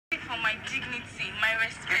my dignity, my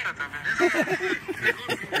respect.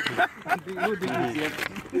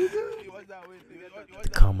 The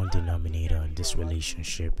common denominator in this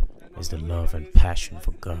relationship is the love and passion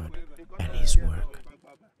for God and His work.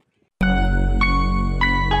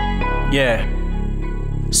 Yeah,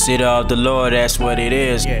 Cedar of the Lord, that's what it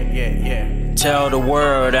is. Yeah. Tell the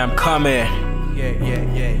world I'm coming. Yeah.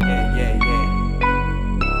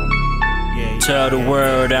 Tell the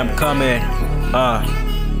world I'm coming.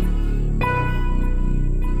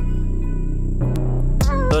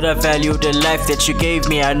 Lord, I value the life that you gave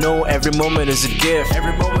me. I know every moment is a gift.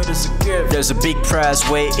 Every moment is a gift. There's a big prize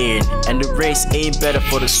waiting, and the race ain't better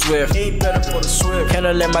for the swift.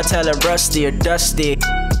 Kinda let my talent rusty or dusty.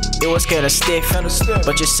 It was kinda stiff,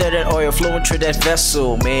 but you said that oil flowing through that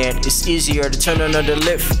vessel, man. It's easier to turn another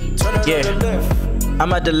lift.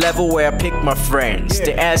 I'm at the level where I pick my friends.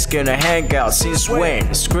 They asking to hang out since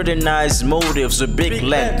when? Scrutinize motives with big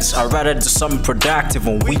lens. I'd rather do something productive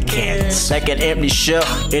on weekends. Like an empty shell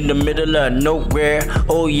in the middle of nowhere.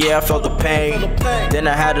 Oh yeah, I felt the pain. Then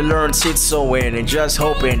I had to learn sit sewing and just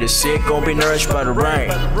hoping the sick gon' be nourished by the rain.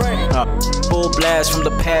 Full blast from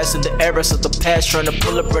the past and the errors of the past, trying to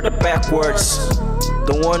pull a brother backwards.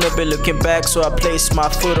 Don't wanna be looking back, so I place my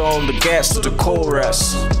foot on the gas to the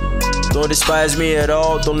chorus. Don't despise me at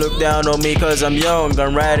all, don't look down on me cause I'm young.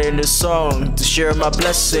 I'm writing this song to share my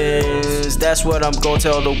blessings. That's what I'm gonna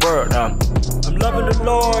tell the world. I'm loving the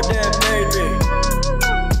Lord that made me.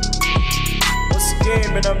 Once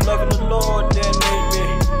again, man, I'm loving the Lord that made me.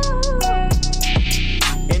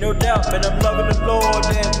 Ain't no doubt, man, I'm loving the Lord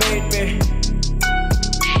that made me.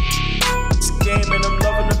 Once again, man, I'm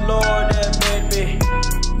loving the Lord that made me.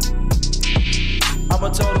 I'ma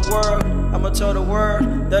tell the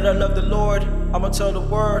world that I love the Lord. I'ma tell the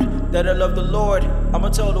world that I love the Lord. I'ma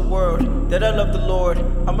tell the world that I love the Lord.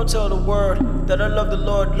 I'ma tell the world that I love the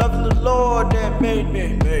Lord. Loving the Lord that made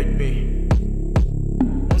me.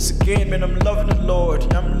 Once again, man, I'm loving the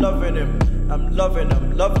Lord. I'm loving Him. I'm loving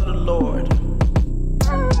the Lord.